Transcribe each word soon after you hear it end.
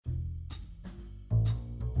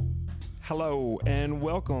Hello, and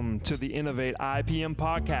welcome to the Innovate IPM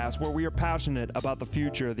podcast, where we are passionate about the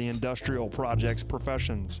future of the industrial projects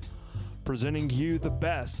professions, presenting you the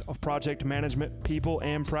best of project management people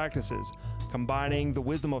and practices, combining the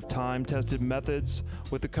wisdom of time-tested methods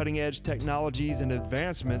with the cutting-edge technologies and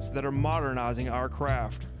advancements that are modernizing our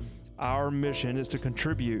craft. Our mission is to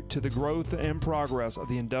contribute to the growth and progress of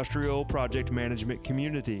the industrial project management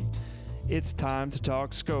community. It's time to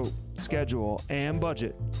talk scope, schedule, and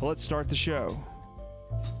budget. Let's start the show.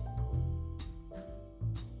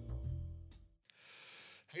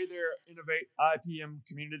 Hey there, Innovate IPM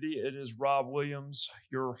community. It is Rob Williams,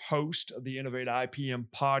 your host of the Innovate IPM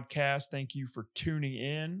podcast. Thank you for tuning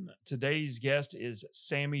in. Today's guest is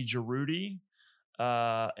Sammy Giroudi.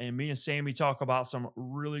 And me and Sammy talk about some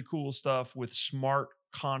really cool stuff with smart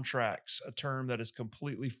contracts, a term that is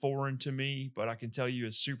completely foreign to me, but I can tell you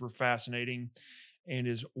is super fascinating and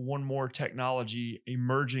is one more technology,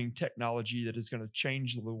 emerging technology that is going to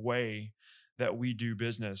change the way that we do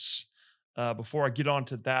business. Before I get on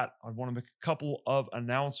to that, I want to make a couple of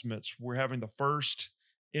announcements. We're having the first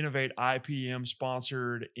Innovate IPM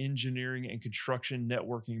sponsored engineering and construction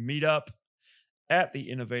networking meetup at the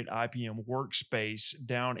Innovate IPM workspace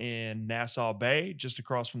down in Nassau Bay, just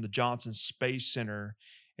across from the Johnson Space Center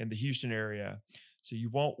in the Houston area. So you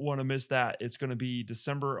won't want to miss that. It's going to be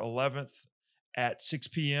December 11th at 6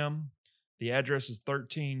 p.m. The address is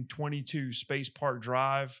 1322 Space Park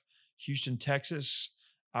Drive, Houston, Texas.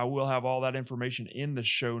 I will have all that information in the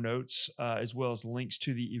show notes, as well as links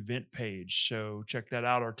to the event page. So check that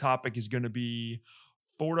out. Our topic is going to be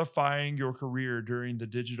fortifying your career during the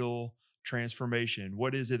digital transformation.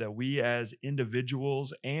 What is it that we as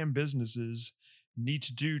individuals and businesses need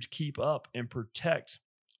to do to keep up and protect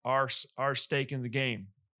our stake in the game?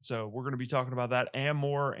 So we're going to be talking about that and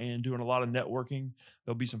more, and doing a lot of networking.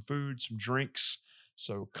 There'll be some food, some drinks.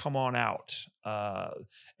 So come on out.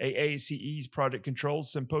 AACE's Project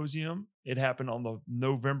Controls Symposium. It happened on the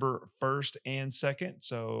November 1st and 2nd.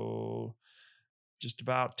 So just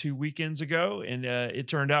about 2 weekends ago, and it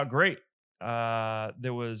turned out great.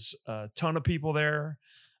 There was a ton of people there.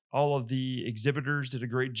 All of the exhibitors did a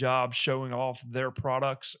great job showing off their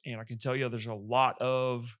products. And I can tell you there's a lot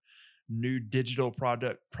of new digital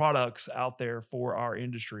products out there for our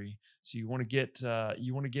industry. So you want to get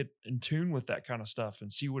in tune with that kind of stuff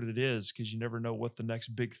and see what it is, because you never know what the next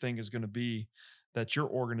big thing is going to be that your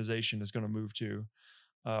organization is going to move to,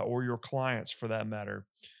 or your clients for that matter.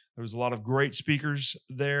 There was a lot of great speakers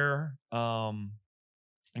there,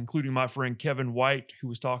 including my friend Kevin White, who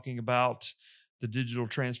was talking about the digital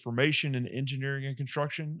transformation in engineering and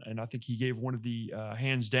construction. And I think he gave one of the,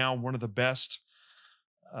 hands down, one of the best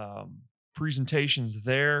presentations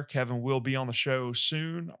there. Kevin will be on the show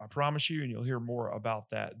soon, I promise you, and you'll hear more about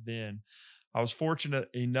that then. I was fortunate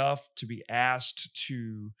enough to be asked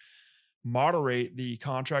to moderate the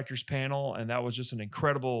contractors panel, and that was just an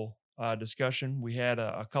incredible discussion. We had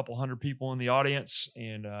a couple hundred people in the audience,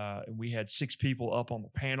 and we had 6 people up on the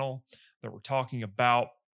panel that were talking about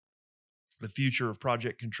the future of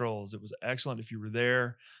project controls. It was excellent. If you were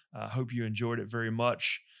there, I hope you enjoyed it very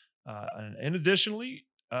much. And additionally,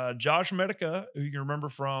 Josh Medica, who you can remember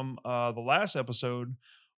from the last episode,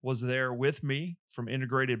 was there with me from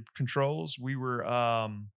Integrated Controls. We were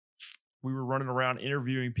running around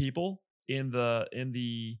interviewing people in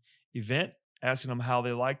the event, asking them how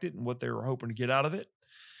they liked it and what they were hoping to get out of it.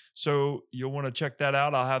 So you'll want to check that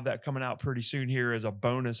out. I'll have that coming out pretty soon here as a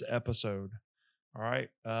bonus episode. All right.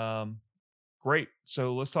 Great.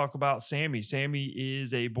 So let's talk about Sammy. Sammy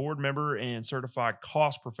is a board member and certified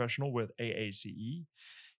cost professional with AACE.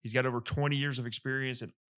 He's got over 20 years of experience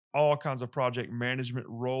in all kinds of project management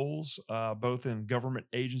roles, both in government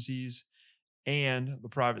agencies and the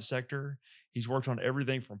private sector. He's worked on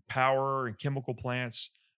everything from power and chemical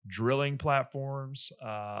plants, drilling platforms,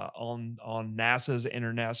 on NASA's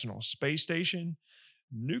International Space Station,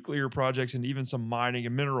 nuclear projects, and even some mining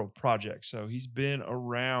and mineral projects. So he's been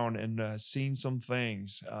around and seen some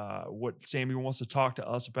things. What Sammy wants to talk to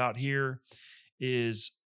us about here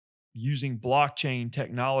is using blockchain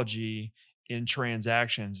technology in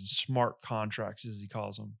transactions and smart contracts, as he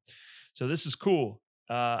calls them. So this is cool.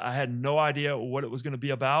 I had no idea what it was going to be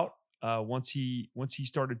about. Once he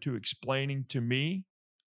started to explaining to me,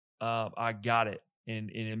 I got it.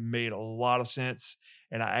 And it made a lot of sense.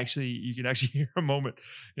 And you can actually hear a moment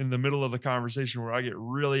in the middle of the conversation where I get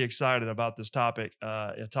really excited about this topic,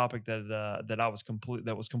 a topic that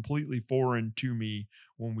was completely foreign to me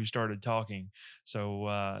when we started talking.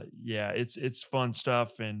 So it's fun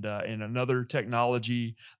stuff, and another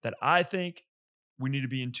technology that I think we need to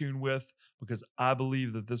be in tune with, because I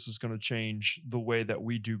believe that this is going to change the way that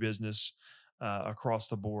we do business across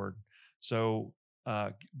the board. So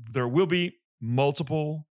there will be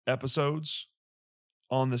multiple episodes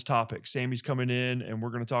on this topic. Sammy's coming in and we're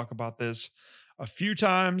going to talk about this a few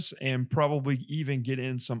times and probably even get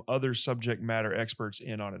in some other subject matter experts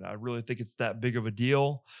in on it. I really think it's that big of a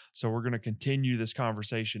deal. So we're going to continue this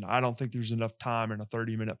conversation. I don't think there's enough time in a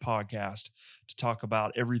 30-minute podcast to talk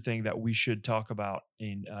about everything that we should talk about.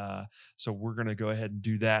 And so we're going to go ahead and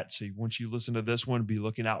do that. So once you listen to this one, be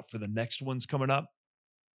looking out for the next ones coming up.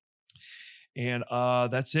 And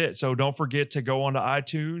that's it. So don't forget to go onto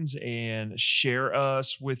iTunes and share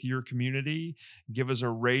us with your community. Give us a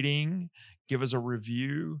rating. Give us a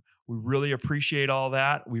review. We really appreciate all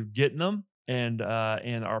that. We're getting them. And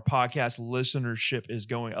our podcast listenership is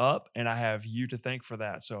going up. And I have you to thank for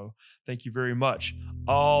that. So thank you very much.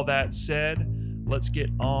 All that said, let's get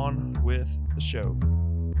on with the show.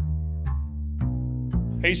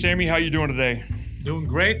 Hey, Sammy, how you doing today? Doing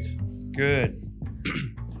great. Good.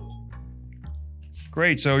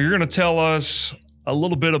 Great. So you're going to tell us a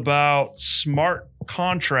little bit about smart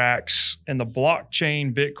contracts and the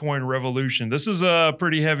blockchain Bitcoin revolution. This is a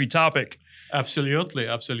pretty heavy topic. Absolutely.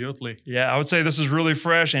 Absolutely. Yeah, I would say this is really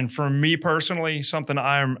fresh. And for me personally, something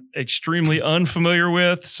I'm extremely unfamiliar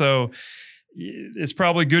with. So it's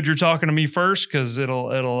probably good you're talking to me first because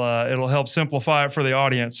it'll help simplify it for the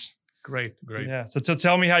audience. Great. Yeah. So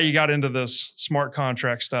tell me how you got into this smart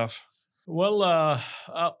contract stuff. Well,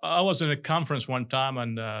 I was in a conference one time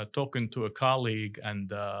and talking to a colleague,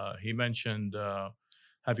 and he mentioned,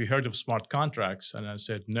 have you heard of smart contracts? And I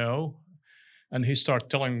said, no. And he started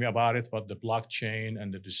telling me about it, about the blockchain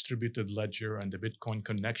and the distributed ledger and the Bitcoin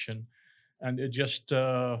connection. And it just,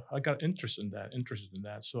 I got interested in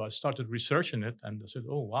that. So I started researching it and I said,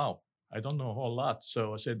 oh, wow, I don't know a whole lot.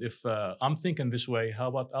 So I said, if I'm thinking this way, how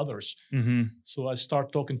about others? Mm-hmm. So I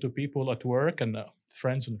start talking to people at work and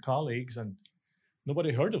friends and colleagues, and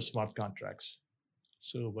nobody heard of smart contracts.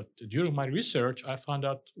 So, but during my research, I found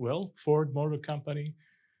out, well, Ford Motor Company,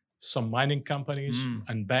 some mining companies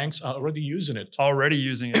and banks are already using it.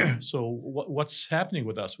 So what's happening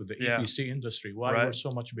with us, with the EPC industry? Why we're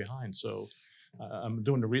so much behind? So I'm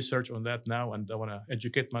doing the research on that now, and I want to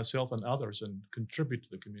educate myself and others and contribute to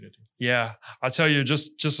the community. Yeah, I'll tell you,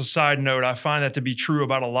 just a side note, I find that to be true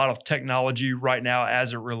about a lot of technology right now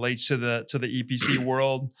as it relates to the EPC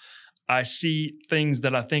world. I see things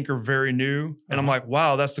that I think are very new, and I'm like,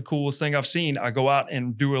 wow, that's the coolest thing I've seen. I go out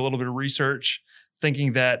and do a little bit of research,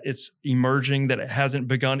 thinking that it's emerging, that it hasn't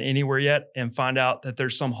begun anywhere yet, and find out that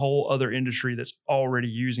there's some whole other industry that's already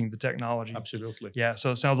using the technology. Absolutely. Yeah.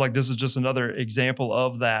 So it sounds like this is just another example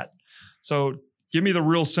of that. So give me the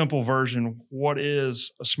real simple version. What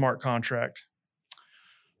is a smart contract?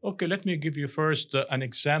 Okay, let me give you first an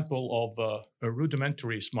example of a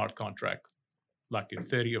rudimentary smart contract, like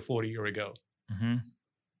 30 or 40 years ago. Mm-hmm.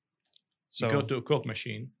 So you go to a Coke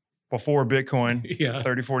machine. Before Bitcoin,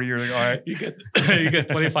 30, 40 years ago. All right. You get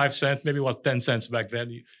 25 cents, maybe 10 cents back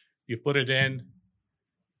then. You put it in,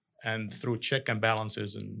 and through check and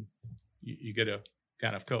balances, and you get a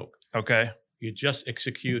can of Coke. Okay. You just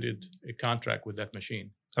executed a contract with that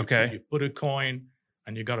machine. Okay. You put a coin,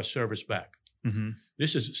 and you got a service back. Mm-hmm.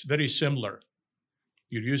 This is very similar.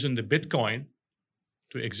 You're using the Bitcoin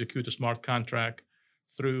to execute a smart contract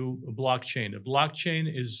through a blockchain. A blockchain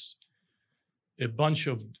is a bunch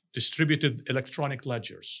of distributed electronic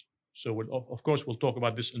ledgers. So of course, we'll talk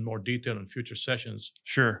about this in more detail in future sessions.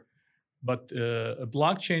 Sure. But a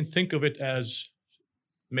blockchain, think of it as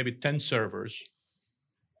maybe 10 servers,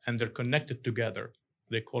 and they're connected together.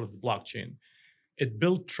 They call it the blockchain. It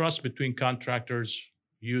built trust between contractors,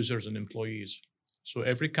 users, and employees. So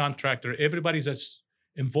every contractor, everybody that's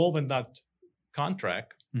involved in that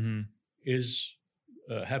contract is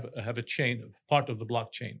have a chain, part of the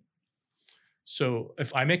blockchain. So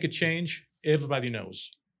if I make a change, everybody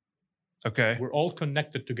knows. Okay. We're all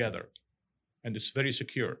connected together, and it's very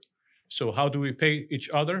secure. So how do we pay each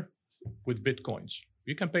other? With Bitcoins.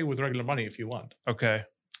 You can pay with regular money if you want. Okay.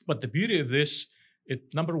 But the beauty of this,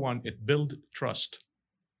 number one, it builds trust.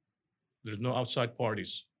 There's no outside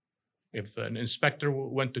parties. If an inspector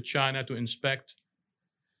went to China to inspect,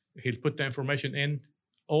 he'll put the information in.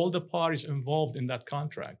 All the parties involved in that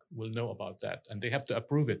contract will know about that, and they have to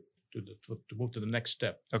approve it to move to the next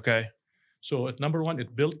step. Okay. So at number one,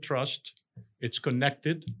 it built trust. It's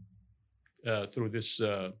connected through this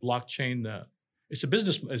blockchain. It's a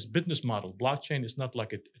business model. Blockchain is not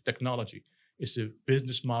like a technology. It's a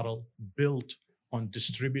business model built on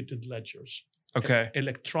distributed ledgers. Okay.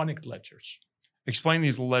 Electronic ledgers. Explain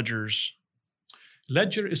these ledgers.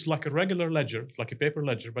 Ledger is like a regular ledger, like a paper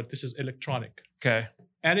ledger, but this is electronic. Okay.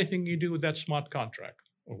 Anything you do with that smart contract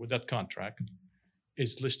or with that contract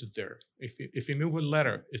is listed there. If you move a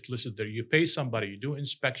letter, it's listed there. You pay somebody, you do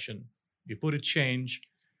inspection, you put a change,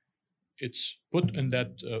 it's put in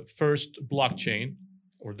that first blockchain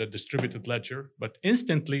or the distributed ledger, but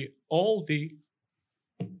instantly all the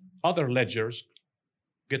other ledgers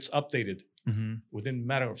gets updated within a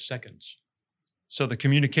matter of seconds. So the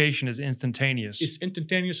communication is instantaneous. It's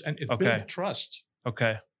instantaneous and it builds trust.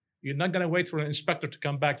 Okay. You're not going to wait for an inspector to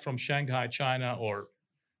come back from Shanghai, China, or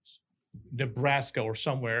Nebraska or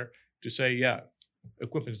somewhere to say, yeah,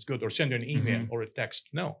 equipment is good, or send you an email or a text.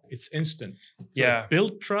 No, it's instant. So Yeah.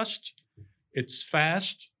 Build trust. It's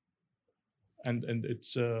fast and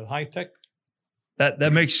it's high tech.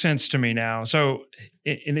 That makes sense to me now. So,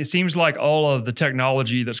 and it seems like all of the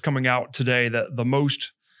technology that's coming out today, that the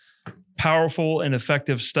most powerful and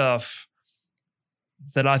effective stuff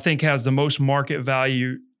that I think has the most market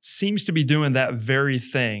value seems to be doing that very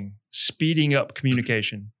thing, speeding up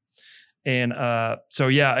communication. And so,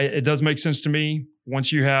 yeah, it does make sense to me.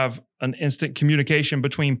 Once you have an instant communication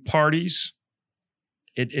between parties,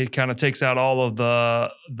 it kind of takes out all of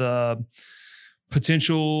the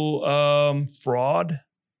potential fraud,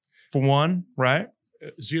 for one, right?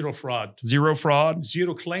 Zero fraud. Zero fraud.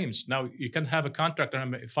 Zero claims. Now, you can have a contractor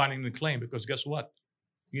filing the claim because guess what?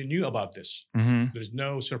 You knew about this. There's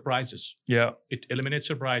no surprises. Yeah. It eliminates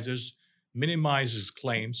surprises, minimizes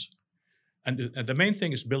claims. And the main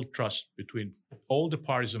thing is build trust between all the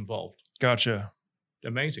parties involved. Gotcha.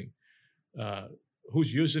 Amazing.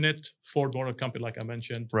 Who's using it? Ford Motor Company, like I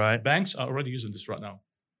mentioned. Right. Banks are already using this right now.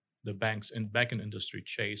 The banks and banking industry,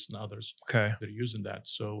 Chase and others. Okay. They're using that.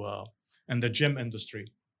 So, and the gem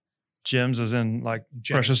industry. Gems as in like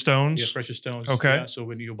Gems. precious stones? Yeah, precious stones. Okay. Yeah, so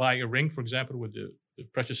when you buy a ring, for example, with the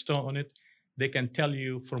precious stone on it, they can tell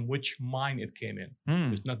you from which mine it came in.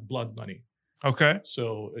 It's not blood money. Okay.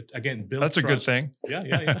 So it, again, build That's trust. a good thing. Yeah.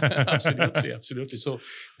 Absolutely, absolutely. So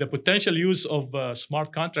the potential use of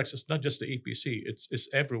smart contracts is not just the EPC; it's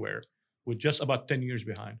everywhere. We're just about 10 years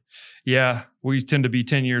behind. Yeah, we tend to be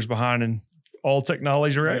 10 years behind in all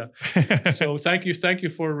technology, right? Yeah. So thank you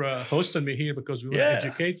for hosting me here because we want to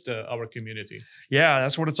educate our community. Yeah,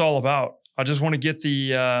 that's what it's all about. I just want to get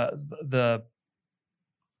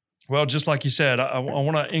well, just like you said, I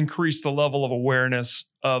want to increase the level of awareness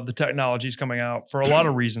of the technologies coming out for a lot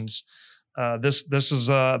of reasons. This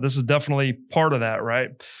is definitely part of that,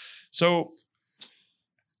 right? So,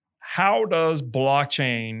 how does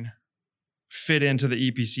blockchain fit into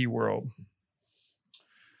the EPC world?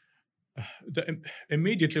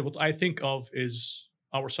 Immediately, what I think of is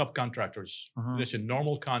our subcontractors. There's a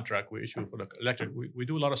normal contract we issue for the electric. We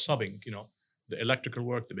do a lot of subbing, the electrical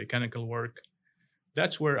work, the mechanical work.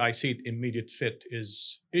 That's where I see it immediate fit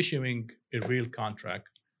is issuing a real contract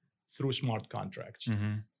through smart contracts.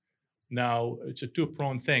 Now, it's a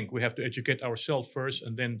two-pronged thing. We have to educate ourselves first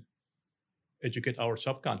and then educate our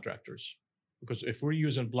subcontractors. Because if we're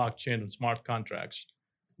using blockchain and smart contracts,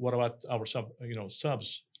 what about our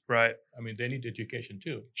subs? Right. I mean, they need education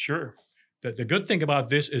too. Sure. The good thing about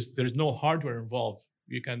this is there's no hardware involved.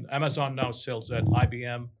 Amazon now sells that.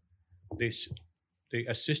 IBM, they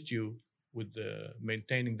assist you with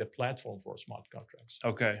maintaining the platform for smart contracts.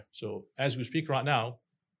 Okay. So as we speak right now,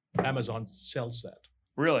 Amazon sells that.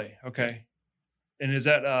 Really? Okay. And is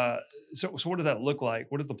that so what does that look like?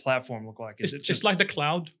 What does the platform look like? Is it just like the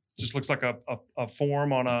cloud? Just looks like a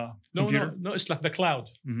form on a computer? No, it's like the cloud.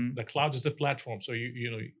 The cloud is the platform. So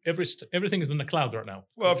everything is in the cloud right now.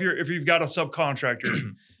 Well, if you've got a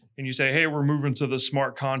subcontractor and you say, hey, we're moving to the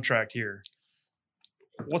smart contract here,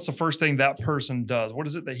 what's the first thing that person does? What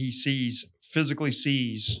is it that he physically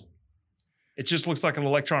sees? It just looks like an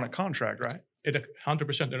electronic contract, right?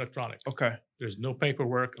 100% electronic. Okay. There's no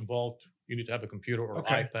paperwork involved. You need to have a computer or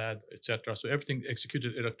iPad, etc. So everything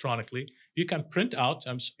executed electronically. You can print out,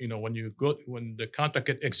 when the contract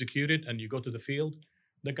gets executed and you go to the field,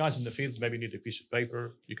 the guys in the field maybe need a piece of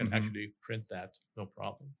paper. You can actually print that, no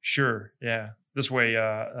problem. Sure. Yeah. This way,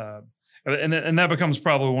 and that becomes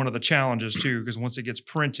probably one of the challenges too, because once it gets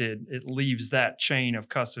printed, it leaves that chain of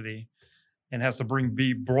custody and has to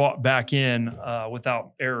be brought back in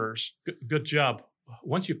without errors. Good job.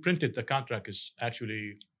 Once you print it, the contract is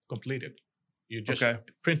actually completed. You're just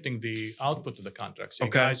printing the output of the contract. Say,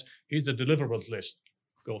 guys, here's the deliverables list.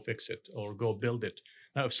 Go fix it or go build it.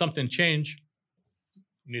 Now, if something changed,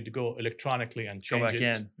 you need to go electronically and change it.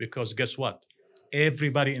 In. Because guess what?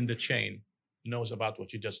 Everybody in the chain knows about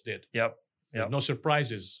what you just did. Yep. There's no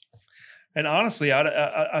surprises. And honestly,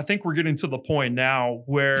 I think we're getting to the point now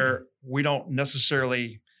where we don't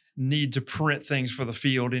necessarily need to print things for the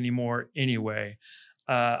field anymore anyway.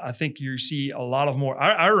 I think you see a lot of more.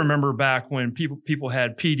 I remember back when people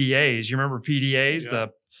had PDAs. You remember PDAs,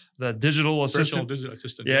 the digital assistant. Digital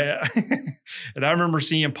assistant. Yeah. And I remember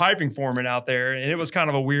seeing piping foremen out there, and it was kind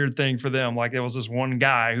of a weird thing for them. Like there was this one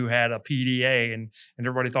guy who had a PDA, and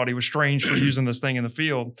everybody thought he was strange for using this thing in the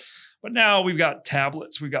field. But now we've got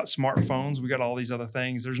tablets, we've got smartphones, we've got all these other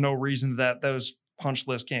things. There's no reason that those punch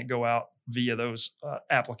lists can't go out via those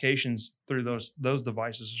applications through those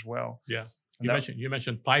devices as well. Yeah. You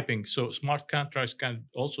mentioned piping. So smart contracts can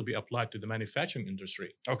also be applied to the manufacturing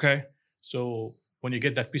industry. Okay. So when you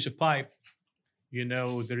get that piece of pipe, you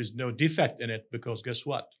know there is no defect in it because guess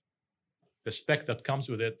what? The spec that comes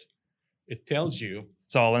with it, it tells you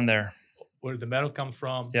it's all in there. Where the metal come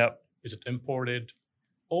from. Yep. Is it imported?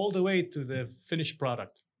 All the way to the finished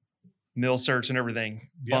product. Mill certs and everything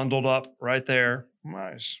bundled up right there.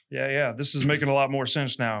 Nice. Yeah. This is making a lot more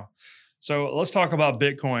sense now. So let's talk about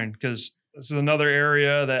Bitcoin, because this is another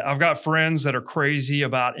area that I've got friends that are crazy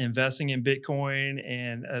about investing in Bitcoin,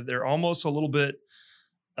 and they're almost a little bit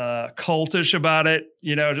cultish about it.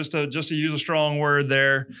 You know, just to use a strong word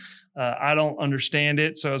there. I don't understand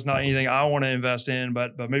it, so it's not anything I want to invest in.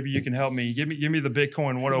 But maybe you can help me. Give me the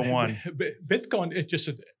Bitcoin 101. Bitcoin is just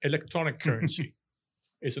an electronic currency.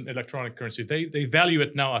 It's an electronic currency. They value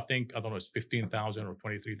it now. I think, I don't know, it's 15,000 or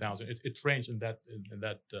 23,000. It ranges in that.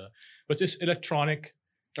 But it's electronic.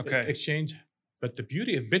 Okay. Exchange. But the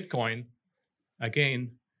beauty of Bitcoin,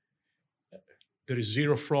 again, there is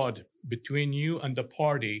zero fraud between you and the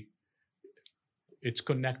party. It's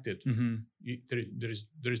connected. Mm-hmm.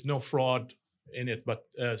 There is no fraud in it. But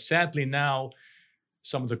sadly now,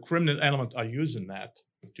 some of the criminal elements are using that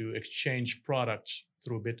to exchange products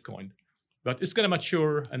through Bitcoin. But it's going to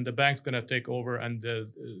mature, and the bank's going to take over, and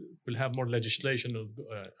we'll have more legislation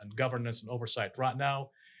and governance and oversight. Right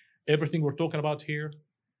now, everything we're talking about here,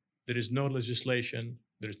 there is no legislation,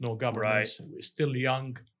 there is no governance. Right. We're still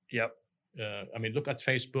young. Yep. I mean, look at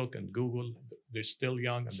Facebook and Google. They're still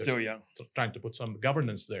young. And still young. Trying to put some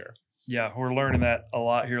governance there. Yeah, we're learning that a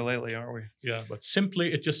lot here lately, aren't we? Yeah, but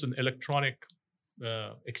simply, it's just an electronic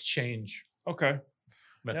exchange. Okay.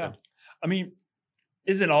 Method. Yeah. I mean,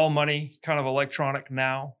 isn't all money kind of electronic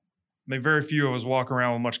now? I mean, very few of us walk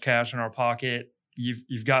around with much cash in our pocket.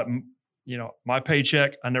 You've got, my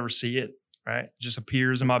paycheck. I never see it. Right, it just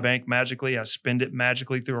appears in my bank magically. I spend it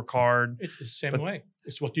magically through a card. It's the same way.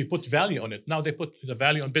 It's what you put value on it. Now they put the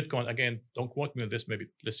value on Bitcoin. Again, don't quote me on this. Maybe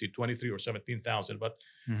let's see, 23 or 17,000. But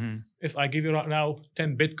if I give you right now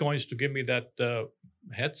 10 Bitcoins to give me that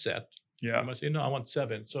headset, you must say, no, I want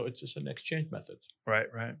 7. So it's just an exchange method. Right.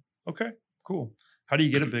 Okay, cool. How do you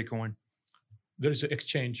get a Bitcoin? There's an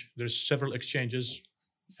exchange. There's several exchanges,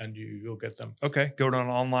 and you'll get them. Okay, go to an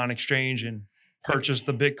online exchange and purchase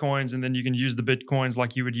the Bitcoins, and then you can use the Bitcoins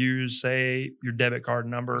like you would use, say, your debit card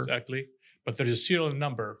number. Exactly. But there is a serial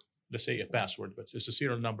number, let's say a password, but it's a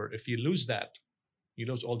serial number. If you lose that, you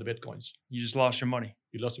lose all the Bitcoins. You just lost your money.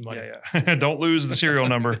 You lost your money. Yeah. Don't lose the serial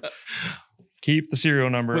number. Keep the serial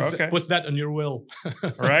number. Put that on your will.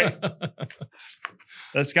 Right?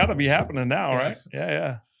 That's got to be happening now, right?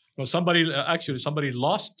 Yeah. Well, somebody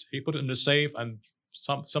lost. He put it in the safe, and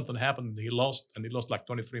something happened. He lost like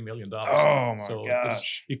 $23 million. Oh my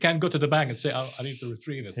gosh! You can't go to the bank and say, I need to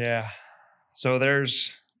retrieve it. Yeah. So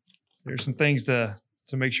there's some things to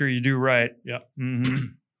make sure you do right. Yeah. Mm-hmm.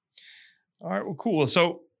 All right. Well, cool.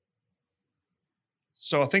 So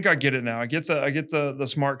I think I get it now. I get the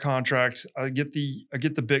smart contract. I get the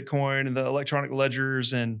Bitcoin and the electronic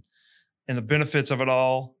ledgers and the benefits of it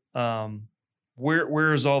all.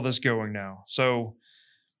 Where is all this going now? So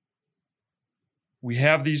we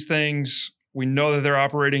have these things. We know that they're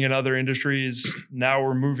operating in other industries. Now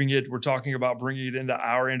we're moving it. We're talking about bringing it into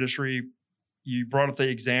our industry. You brought up the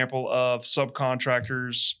example of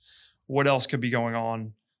subcontractors. What else could be going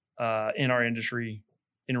on in our industry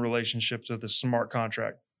in relationships with the smart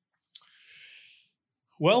contract?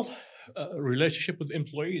 Well, relationship with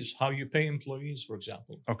employees, how you pay employees, for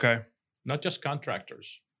example. Okay. Not just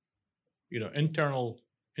contractors. Internal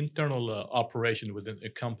operation within a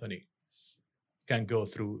company can go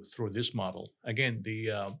through this model. Again,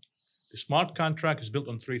 the smart contract is built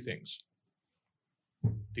on 3 things.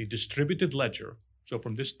 The distributed ledger. So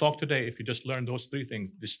from this talk today, if you just learn those 3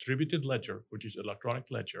 things, distributed ledger, which is electronic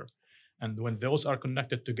ledger, and when those are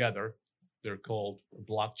connected together, they're called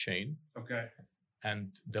blockchain. Okay.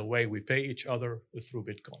 And the way we pay each other is through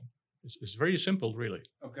Bitcoin. It's very simple, really.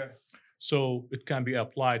 Okay. So it can be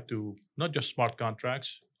applied to not just smart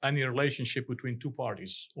contracts, any relationship between 2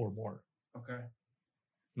 parties or more. Okay.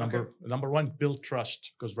 Number 1, build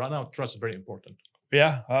trust, because right now trust is very important.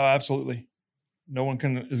 Yeah, absolutely. No one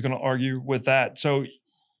is going to argue with that. So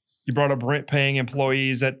you brought up rent paying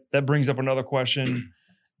employees. That brings up another question.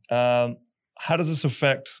 How does this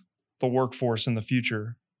affect the workforce in the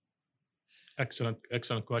future?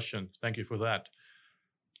 Excellent question. Thank you for that.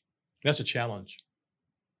 That's a challenge.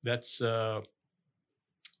 That's I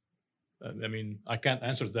mean, I can't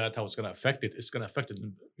answer that how it's going to affect it. It's going to affect it,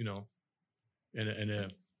 in a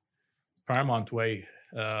paramount way.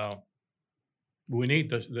 We need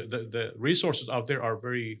the resources out there are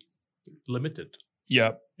very limited.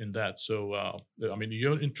 Yep. In that. So I mean,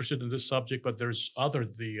 you're interested in this subject, but there's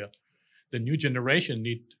the new generation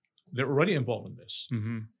they're already involved in this,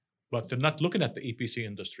 but they're not looking at the EPC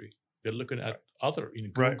industry. They're looking at other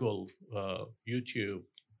Google, YouTube,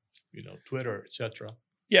 Twitter, etc.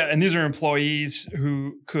 Yeah, and these are employees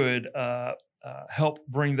who could help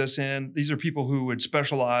bring this in. These are people who would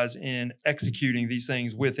specialize in executing these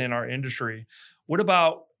things within our industry. What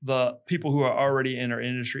about the people who are already in our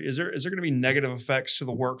industry? Is there going to be negative effects to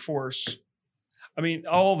the workforce? I mean,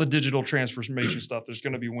 all the digital transformation stuff, there's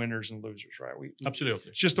going to be winners and losers, right? Absolutely.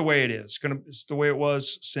 It's just the way it is. It's the way it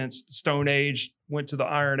was since the Stone Age, went to the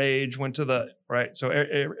Iron Age, went to the, right? So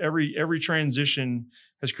every transition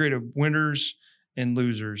has created winners and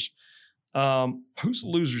losers. Who's the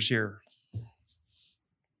losers here?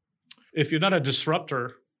 If you're not a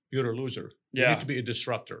disruptor, you're a loser. Yeah. You need to be a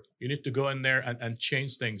disruptor. You need to go in there and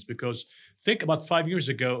change things, because think about 5 years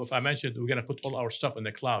ago, if I mentioned we're going to put all our stuff in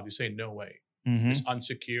the cloud, you say, no way. It's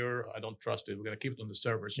unsecure. I don't trust it. We're going to keep it on the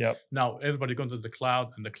servers. Yep. Now everybody going to the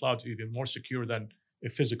cloud, and the cloud's even more secure than a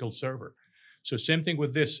physical server. So same thing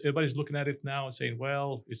with this. Everybody's looking at it now and saying,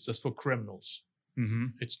 well, it's just for criminals.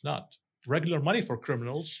 It's not. Regular money for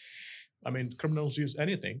criminals. I mean, criminals use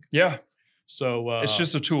anything. Yeah. So it's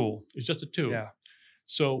just a tool. It's just a tool. Yeah.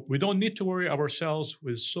 So we don't need to worry ourselves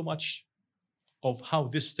with so much of how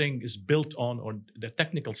this thing is built on, or the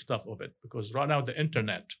technical stuff of it, because right now the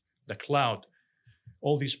internet, the cloud,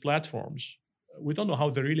 all these platforms, we don't know how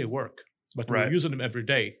they really work, but we're using them every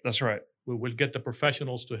day. That's right. We will get the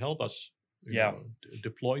professionals to help us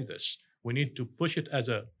deploy this. We need to push it as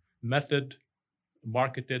a method,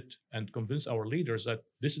 market it, and convince our leaders that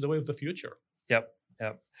this is the way of the future. Yep.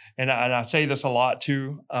 And I say this a lot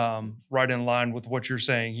too, right in line with what you're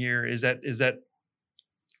saying here, is that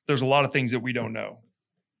there's a lot of things that we don't know.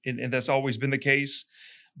 And that's always been the case,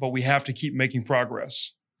 but we have to keep making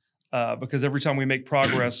progress, because every time we make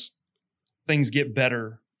progress, things get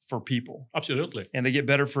better for people. Absolutely. And they get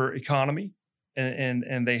better for economy,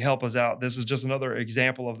 and they help us out. This is just another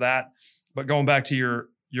example of that. But going back to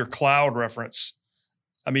your cloud reference,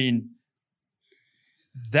 I mean,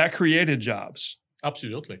 that created jobs.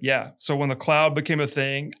 Absolutely. Yeah. So when the cloud became a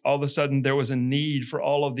thing, all of a sudden there was a need for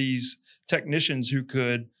all of these technicians who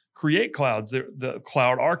could create clouds, the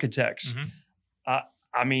cloud architects.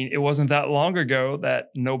 I mean, it wasn't that long ago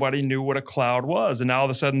that nobody knew what a cloud was. And now all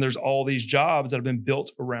of a sudden there's all these jobs that have been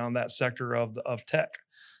built around that sector of tech.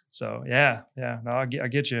 So no, I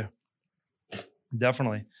get you.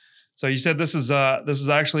 Definitely. So you said this is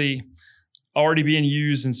actually already being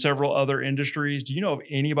used in several other industries. Do you know of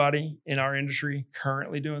anybody in our industry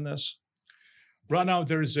currently doing this? Right now,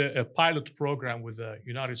 there's a pilot program with the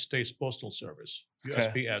United States Postal Service,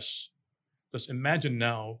 USPS. Just imagine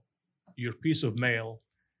now your piece of mail,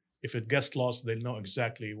 if it gets lost, they know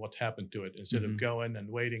exactly what happened to it, instead of going and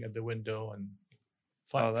waiting at the window and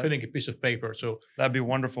filling a piece of paper. So that'd be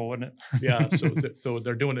wonderful, wouldn't it? Yeah. So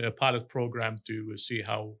they're doing a pilot program to see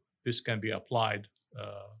how this can be applied.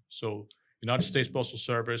 So United States Postal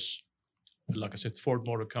Service, like I said, Ford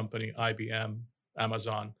Motor Company, IBM,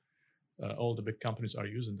 Amazon, all the big companies are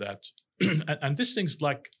using that. and this thing's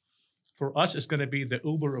like, for us, it's going to be the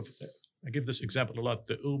Uber of, I give this example a lot,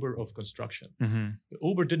 the Uber of construction. The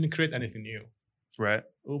Uber didn't create anything new. Right.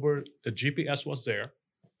 Uber, the GPS was there,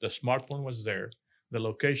 the smartphone was there, the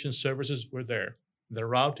location services were there, the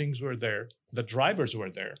routings were there, the drivers were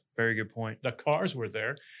there. Very good point. The cars were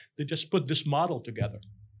there. They just put this model together.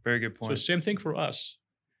 Very good point. So same thing for us.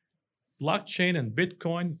 Blockchain and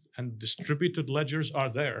Bitcoin and distributed ledgers are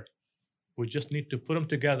there. We just need to put them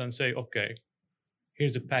together and say, okay,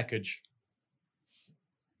 here's the package.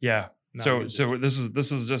 Yeah. So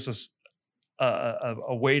this is just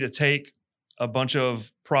a way to take a bunch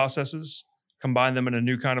of processes, combine them in a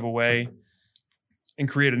new kind of a way, and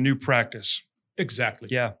create a new practice. Exactly.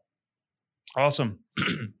 Yeah. Awesome.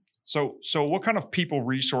 So what kind of people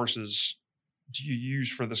resources do you use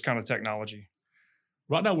for this kind of technology?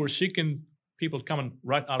 Right now, we're seeking people coming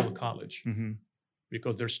right out of college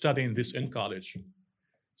because they're studying this in college.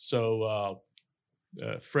 So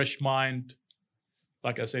fresh mind,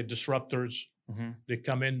 like I say, disruptors, They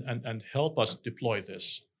come in and help us deploy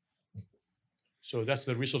this. So that's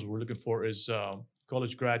the resource we're looking for is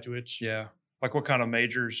college graduates. Yeah. Like what kind of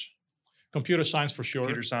majors? Computer science for sure.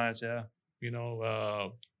 Computer science, yeah. You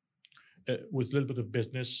know, with a little bit of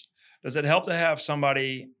business. Does it help to have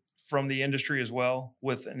somebody from the industry as well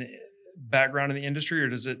with a background in the industry, or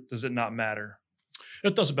does it not matter?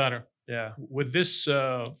 It doesn't matter. Yeah. With this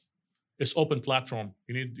open platform,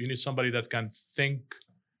 you need somebody that can think,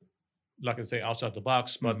 like I say, outside the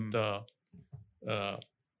box, but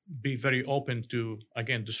be very open to,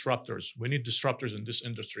 again, disruptors. We need disruptors in this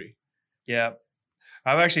industry. Yeah.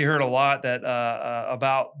 I've actually heard a lot that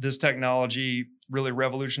about this technology really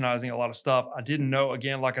revolutionizing a lot of stuff. I didn't know,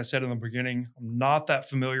 again, like I said in the beginning, I'm not that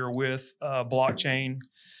familiar with blockchain.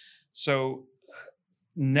 So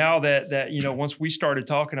now that you know, once we started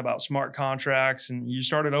talking about smart contracts and you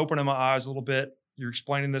started opening my eyes a little bit, you're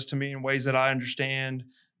explaining this to me in ways that I understand.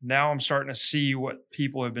 Now I'm starting to see what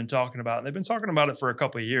people have been talking about. They've been talking about it for a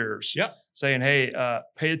couple of years. Yeah. Saying, hey,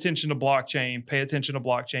 pay attention to blockchain, pay attention to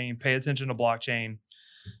blockchain, pay attention to blockchain.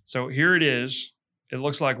 So here it is. It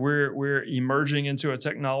looks like we're emerging into a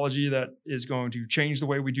technology that is going to change the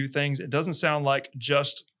way we do things. It doesn't sound like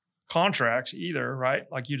just contracts either, right?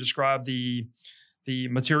 Like you described the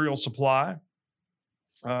material supply.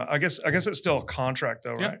 I guess it's still a contract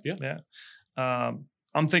though, right? Yeah.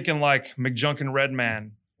 I'm thinking like McJunkin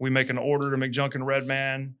Redman. We make an order to McJunkin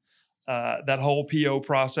Redman. That whole PO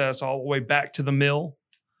process all the way back to the mill.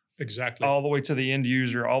 Exactly. All the way to the end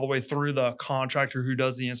user, all the way through the contractor who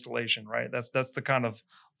does the installation, right? That's the kind of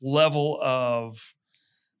level of,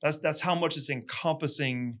 that's how much it's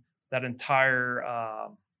encompassing that entire,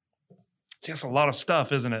 it's a lot of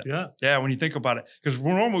stuff, isn't it? Yeah. Yeah, when you think about it. Because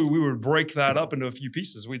normally we would break that up into a few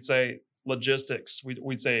pieces. We'd say logistics.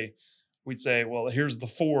 We'd say, well, here's the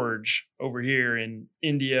forge over here in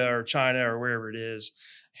India or China or wherever it is.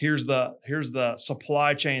 Here's the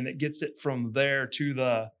supply chain that gets it from there to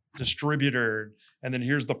the distributor, and then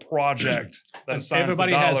here's the project that assigns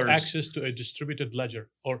everybody the dollars. has access to a distributed ledger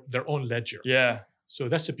or their own ledger. Yeah. So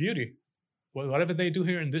that's the beauty. Whatever they do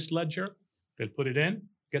here in this ledger, they'll put it in.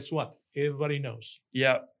 Guess what? Everybody knows.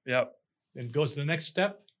 Yep. Then goes to the next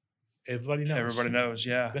step. Everybody knows. Everybody knows.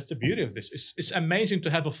 Yeah. That's the beauty of this. It's amazing to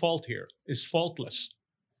have a fault here. It's faultless.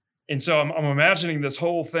 And so I'm imagining this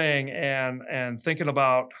whole thing and thinking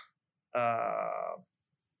about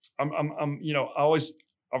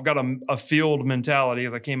I've got a field mentality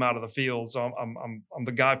as I came out of the field. So I'm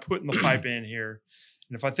the guy putting the pipe in here.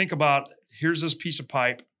 And if I think about, here's this piece of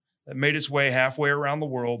pipe that made its way halfway around the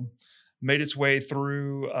world, made its way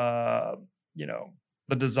through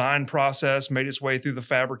the design process, made its way through the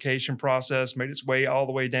fabrication process, made its way all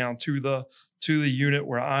the way down to the unit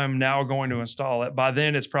where I'm now going to install it. By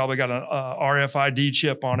then, it's probably got an RFID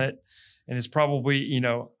chip on it, and it's probably,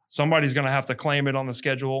 somebody's going to have to claim it on the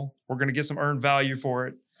schedule. We're going to get some earned value for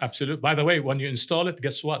it. Absolutely. By the way, when you install it,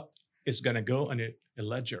 guess what? It's going to go in a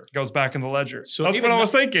ledger. It goes back in the ledger. So that's what I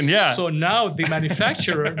was thinking. Yeah. So now the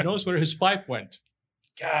manufacturer knows where his pipe went.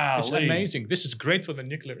 Golly. It's amazing. This is great for the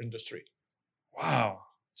nuclear industry. Wow.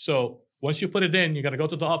 So once you put it in, you got to go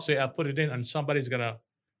to the office, say, I put it in, and somebody's going to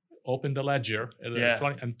open the ledger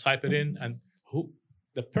and type it in, and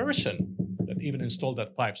the person that even installed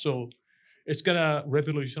that pipe. So it's going to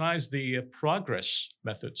revolutionize the progress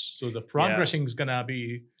methods. So the progressing is going to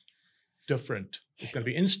be different. It's going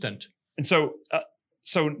to be instant. And so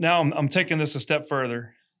now I'm taking this a step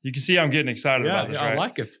further. You can see I'm getting excited about this, right? I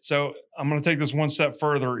like it. So I'm going to take this one step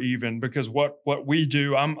further even, because what we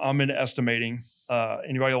do, I'm in estimating.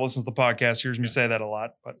 Anybody that listens to the podcast hears me say that a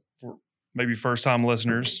lot, but for maybe first-time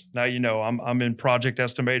listeners, now you know I'm in project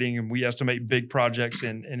estimating, and we estimate big projects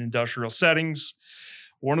in industrial settings.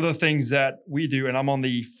 One of the things that we do, and I'm on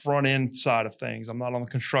the front end side of things, I'm not on the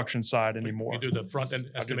construction side anymore. You do the front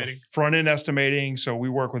end estimating? Front end estimating. So we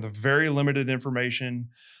work with very limited information.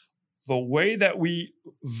 The way that we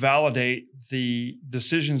validate the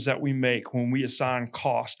decisions that we make when we assign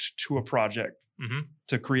cost to a project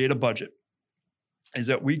to create a budget is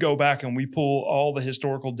that we go back and we pull all the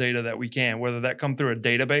historical data that we can, whether that come through a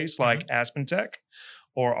database like AspenTech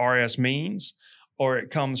or RS Means, or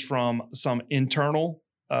it comes from some internal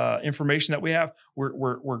information that we have.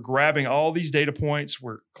 We're grabbing all these data points,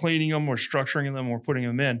 we're cleaning them, we're structuring them, we're putting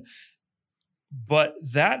them in. But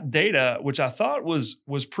that data, which I thought was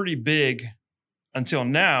pretty big until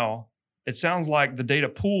now, it sounds like the data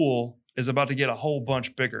pool is about to get a whole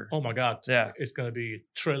bunch bigger. Oh my God. Yeah. It's going to be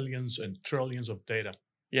trillions and trillions of data.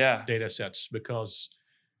 Yeah. Data sets. Because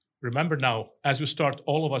remember now, as we start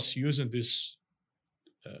all of us using this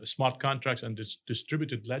smart contracts and this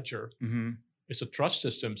distributed ledger, it's a trust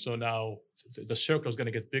system. So now the circle is going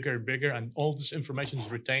to get bigger and bigger, and all this information is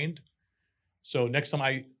retained. So next time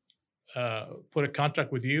I put a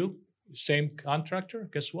contract with you, same contractor,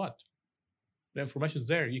 guess what? The information is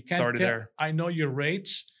there. You can't. It's already there. I know your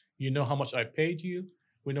rates. You know how much I paid you.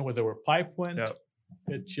 We know where the pipe went. Yep.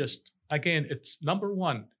 It just, again, it's number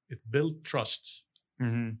one. It built trust.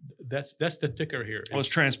 Mm-hmm. That's the ticker here. Well, it's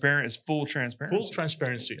transparent. It's full transparency. Full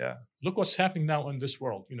transparency. Yeah. Look what's happening now in this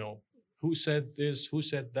world. Who said this? Who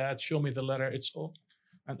said that? Show me the letter. It's all,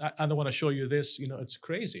 and I don't want to show you this. It's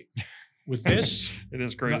crazy. With this, it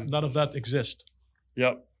is crazy. None of that exists.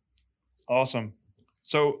 Yep. Awesome.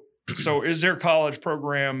 So is there college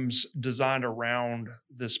programs designed around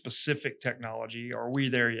this specific technology? Are we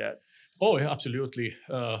there yet? Oh, yeah, absolutely.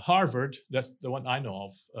 Harvard, that's the one I know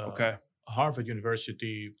of. Okay. Harvard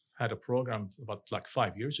University had a program about like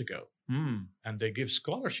 5 years ago. And they give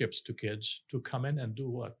scholarships to kids to come in and do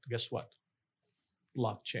what? Guess what?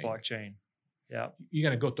 Blockchain. Blockchain. Yeah. You're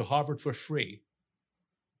going to go to Harvard for free.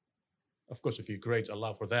 Of course, if your grades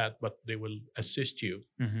allow for that, but they will assist you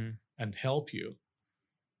and help you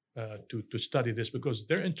to study this because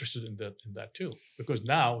they're interested in that too. Because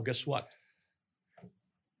now, guess what?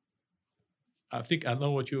 I think I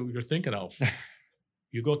know what you're thinking of.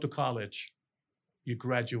 You go to college, you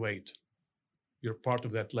graduate, you're part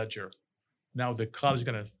of that ledger. Now the college is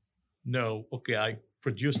going to know, okay, I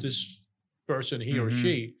produced this person, he or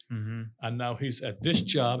she, and now he's at this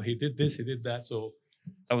job, he did this, he did that. So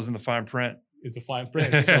that was in the fine print. It's the fine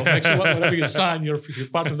print. So make sure whatever you sign, you're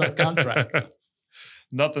part of that contract.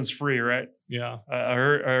 Nothing's free, right? Yeah. I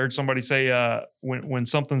heard somebody say when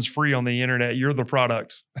something's free on the internet, you're the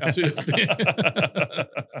product. Absolutely.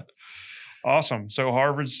 Awesome. So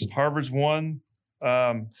Harvard's one.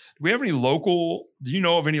 Do you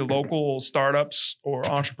know of any local startups or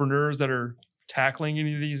entrepreneurs that are tackling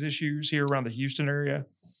any of these issues here around the Houston area?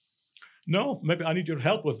 No, maybe I need your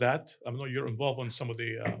help with that. I know you're involved in some of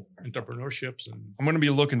the entrepreneurships, and I'm going to be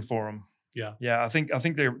looking for them. Yeah. I think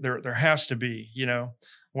there has to be.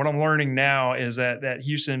 What I'm learning now is that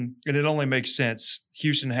Houston, and it only makes sense.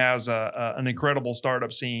 Houston has an incredible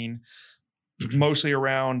startup scene, mostly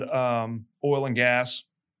around oil and gas,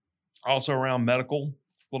 also around medical,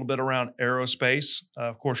 a little bit around aerospace.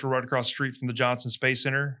 Of course, we're right across the street from the Johnson Space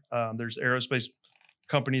Center. There's aerospace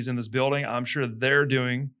companies in this building. I'm sure they're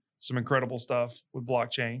doing some incredible stuff with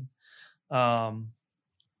blockchain.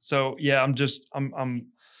 So yeah,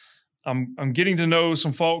 I'm getting to know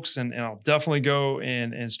some folks, and I'll definitely go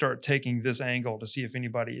and start taking this angle to see if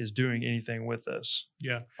anybody is doing anything with this.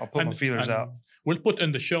 Yeah, I'll put my feelers out. We'll put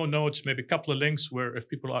in the show notes maybe a couple of links where if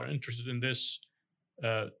people are interested in this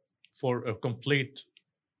for a complete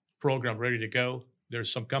program ready to go.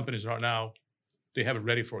 There's some companies right now, they have it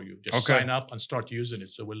ready for you. Just sign up and start using it.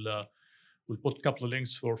 So we'll put a couple of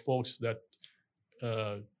links for folks that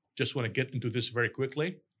just want to get into this very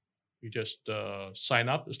quickly. You just sign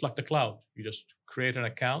up. It's like the cloud. You just create an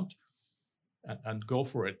account and go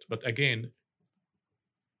for it. But again,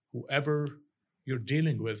 whoever you're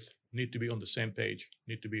dealing with need to be on the same page,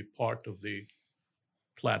 need to be part of the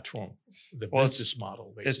platform, the business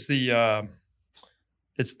model, basically.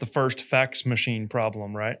 It's the first fax machine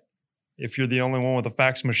problem, right? If you're the only one with a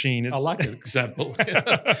fax machine. I like the example. I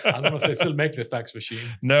don't know if they still make the fax machine.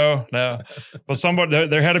 No. But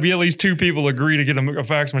there had to be at least two people agree to get a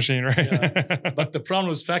fax machine, right? Yeah. But the problem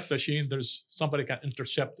with fax machine, there's somebody can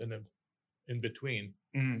intercept in between.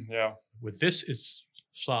 Yeah. With this, it's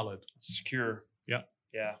solid. It's secure.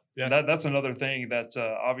 Yeah. That's another thing that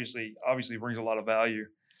obviously brings a lot of value.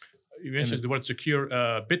 You mentioned the word secure.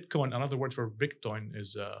 Bitcoin, another word for Bitcoin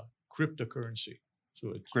is cryptocurrency. So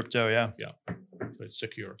it's crypto, yeah. So it's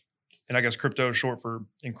secure. And I guess crypto is short for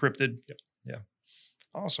encrypted. Yeah.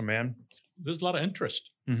 Awesome, man. There's a lot of interest.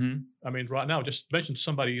 I mean, right now, just mention to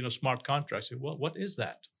somebody, smart contracts. Say, what is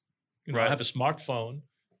that? I have a smartphone.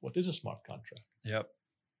 What is a smart contract? Yep.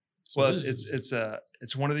 So well,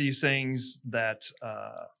 it's one of these things that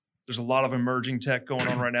there's a lot of emerging tech going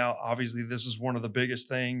on right now. Obviously, this is one of the biggest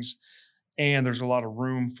things, and there's a lot of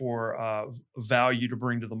room for value to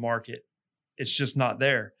bring to the market. It's just not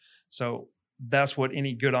there. So that's what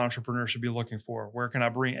any good entrepreneur should be looking for. Where can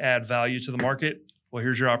I add value to the market? Well,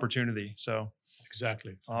 here's your opportunity. So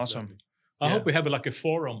exactly. Awesome. Exactly. I hope we have like a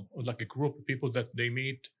forum or like a group of people that they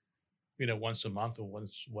meet, once a month or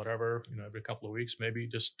once whatever, every couple of weeks, maybe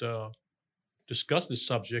just discuss this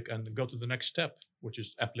subject and go to the next step, which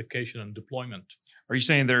is application and deployment. Are you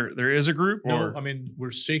saying there is a group? No, I mean,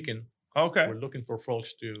 we're seeking. Okay. We're looking for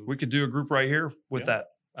folks to. We could do a group right here with that.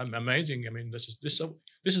 Amazing. I mean, this is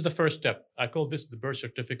the first step. I call this the birth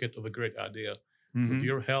certificate of a great idea. With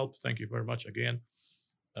your help, thank you very much again.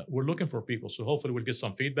 We're looking for people. So hopefully we'll get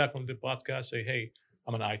some feedback from the podcast. Say, hey,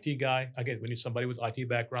 I'm an IT guy. Again, we need somebody with IT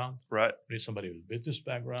background. Right. We need somebody with business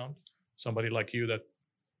background. Somebody like you that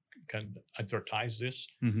can advertise this.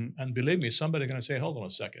 And believe me, somebody's going to say, hold on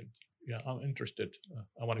a second. Yeah, I'm interested.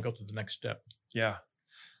 I want to go to the next step. Yeah.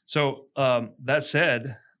 So that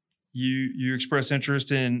said, you express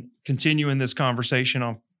interest in continuing this conversation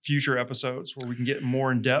on future episodes where we can get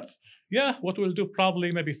more in depth. Yeah, what we'll do,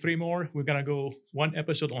 probably maybe 3 more. We're going to go 1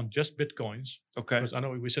 episode on just Bitcoins. Okay. Because I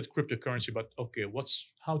know we said cryptocurrency, but okay,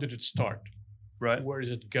 how did it start? Right. Where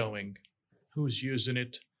is it going? Who's using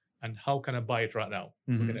it? And how can I buy it right now?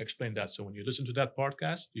 We're going to explain that. So when you listen to that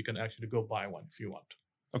podcast, you can actually go buy one if you want.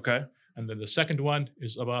 Okay. And then the second one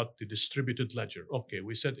is about the distributed ledger. Okay,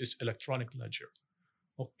 we said it's electronic ledger.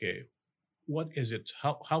 Okay, what is it?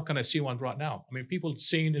 How can I see one right now? I mean, people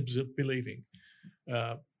seeing is believing.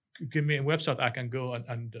 Give me a website I can go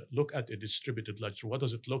and look at a distributed ledger. What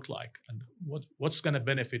does it look like? And what's going to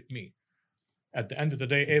benefit me? At the end of the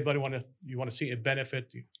day, everybody you want to see a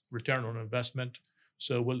benefit, return on investment.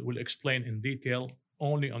 So we'll explain in detail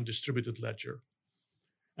only on distributed ledger.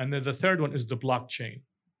 And then the third one is the blockchain,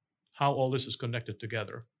 how all this is connected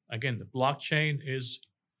together. Again, the blockchain is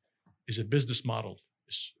a business model,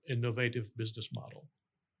 it's innovative business model.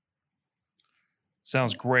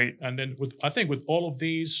 Sounds great. And then I think with all of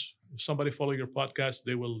these, if somebody follow your podcast,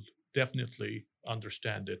 they will definitely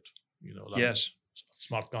understand it. Like yes.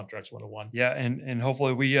 Smart Contracts 101. Yeah, and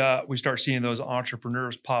hopefully we start seeing those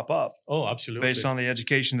entrepreneurs pop up. Oh, absolutely. Based on the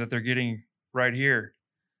education that they're getting right here.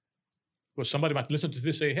 Because somebody might listen to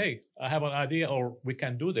this, say, hey, I have an idea, or we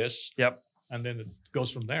can do this. Yep. And then it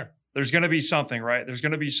goes from there. There's going to be something, right? There's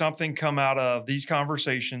going to be something come out of these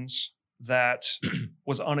conversations that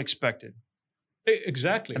was unexpected.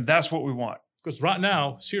 Exactly. And that's what we want. Because right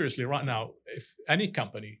now, seriously, if any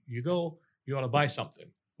company, you want to buy something,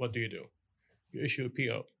 what do? You issue a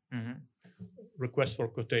PO, request for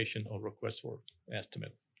quotation or request for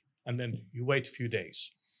estimate. And then you wait a few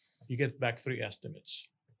days. You get back 3 estimates.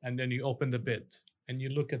 And then you open the bid and you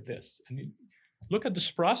look at this and you look at this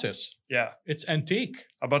process. Yeah. It's antique.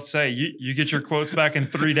 I'm about to say, you get your quotes back in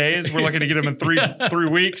 3 days. We're looking to get them in 3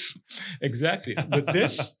 weeks. Exactly. With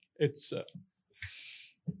this, it's...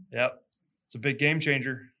 Yep. It's a big game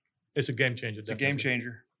changer. It's a game changer. It's a game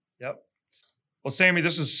changer. Yep. Well, Sammy,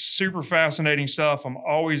 this is super fascinating stuff. I'm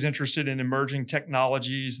always interested in emerging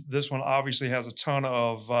technologies. This one obviously has a ton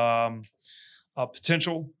of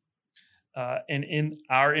potential. And in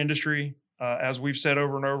our industry, as we've said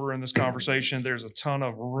over and over in this conversation, there's a ton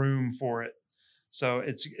of room for it. So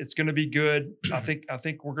it's going to be good. I think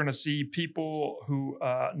we're going to see people who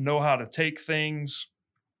know how to take things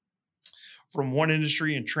from one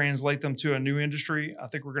industry and translate them to a new industry. I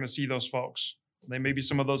think we're going to see those folks. They may be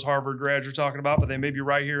some of those Harvard grads you're talking about, but they may be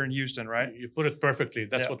right here in Houston, right? You put it perfectly.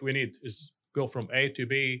 That's what we need, is go from A to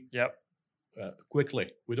B. Yep.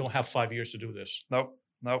 Quickly. We don't have 5 years to do this. Nope.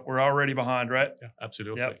 We're already behind, right? Yeah,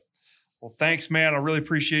 absolutely. Yep. Well, thanks, man. I really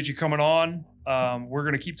appreciate you coming on. We're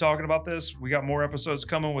going to keep talking about this. We got more episodes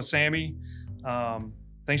coming with Sammy.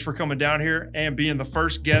 Thanks for coming down here and being the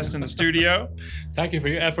first guest in the studio. Thank you for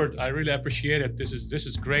your effort. I really appreciate it. This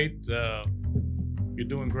is great. You're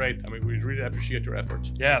doing great. I mean, we really appreciate your effort.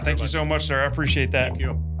 Yeah, thank you so much, sir. I appreciate that. Thank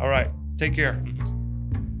you. All right. Take care.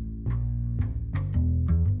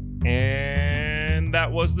 And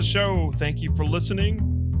that was the show. Thank you for listening.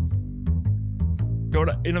 Go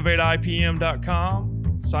to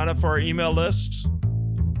innovateipm.com, sign up for our email list,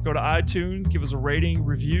 go to iTunes, give us a rating,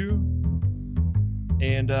 review,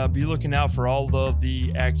 and be looking out for all of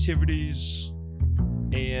the activities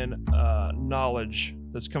and knowledge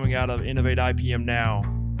that's coming out of Innovate IPM now.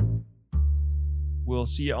 We'll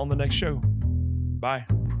see you on the next show. Bye.